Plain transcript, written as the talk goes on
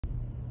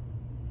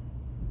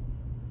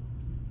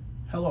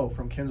Hello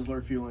from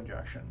Kinsler Fuel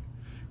Injection.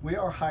 We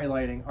are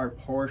highlighting our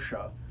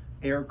Porsche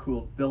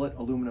air-cooled billet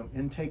aluminum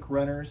intake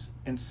runners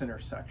and center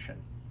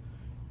section.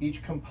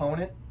 Each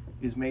component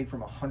is made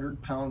from a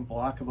 100-pound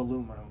block of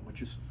aluminum,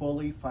 which is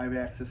fully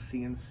 5-axis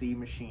CNC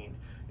machined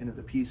into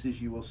the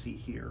pieces you will see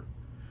here.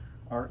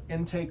 Our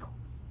intake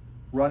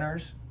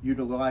runners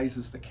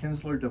utilizes the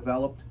Kinsler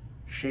developed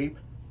shape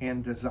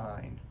and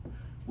design.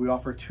 We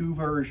offer two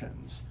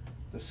versions: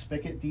 the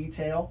spigot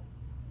detail,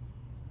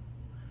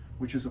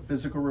 which is a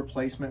physical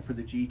replacement for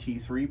the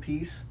GT3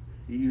 piece.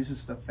 It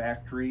uses the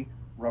factory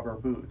rubber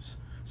boots.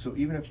 So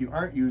even if you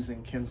aren't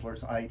using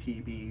Kinsler's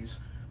ITBs,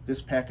 this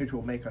package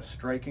will make a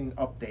striking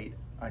update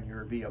on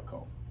your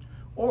vehicle.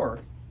 Or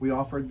we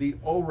offered the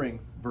O-ring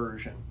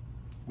version,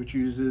 which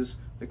uses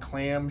the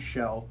Clam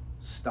Shell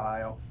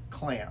style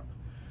clamp.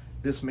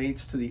 This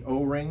mates to the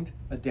O-ringed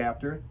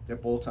adapter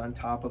that bolts on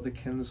top of the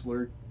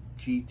Kinsler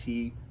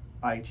GT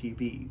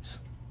ITBs.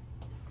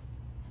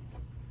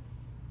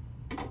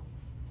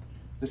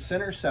 The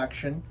center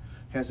section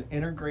has an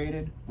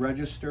integrated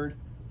registered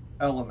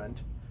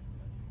element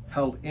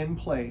held in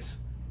place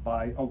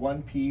by a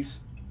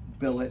one-piece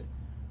billet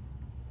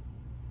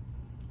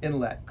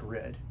inlet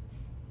grid.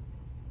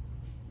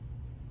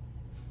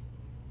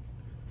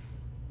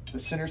 The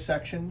center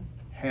section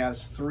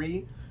has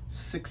three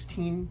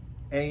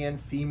 16AN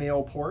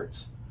female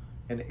ports,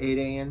 an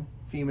 8AN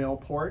female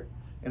port,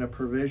 and a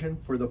provision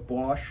for the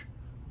Bosch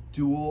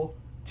dual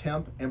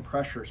temp and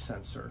pressure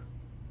sensor.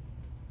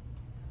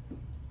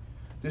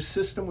 This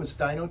system was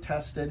dyno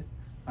tested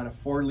on a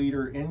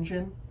 4-liter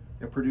engine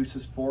that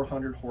produces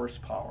 400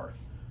 horsepower.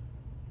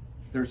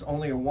 There's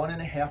only a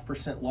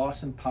 1.5%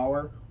 loss in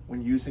power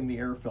when using the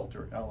air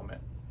filter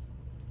element.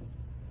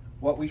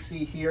 What we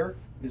see here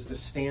is the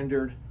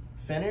standard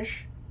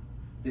finish.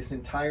 This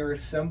entire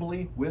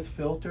assembly with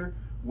filter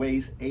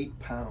weighs 8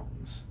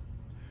 pounds.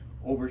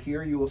 Over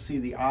here you will see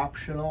the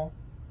optional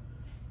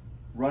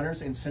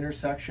runners and center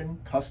section,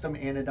 custom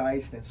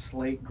anodized in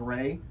slate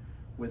gray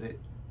with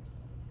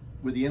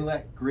the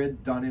inlet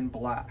grid done in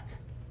black.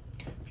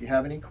 If you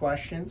have any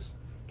questions,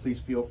 please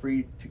feel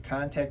free to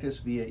contact us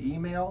via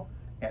email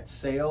at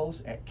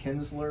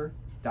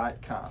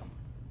sales@kinsler.com.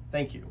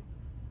 Thank you.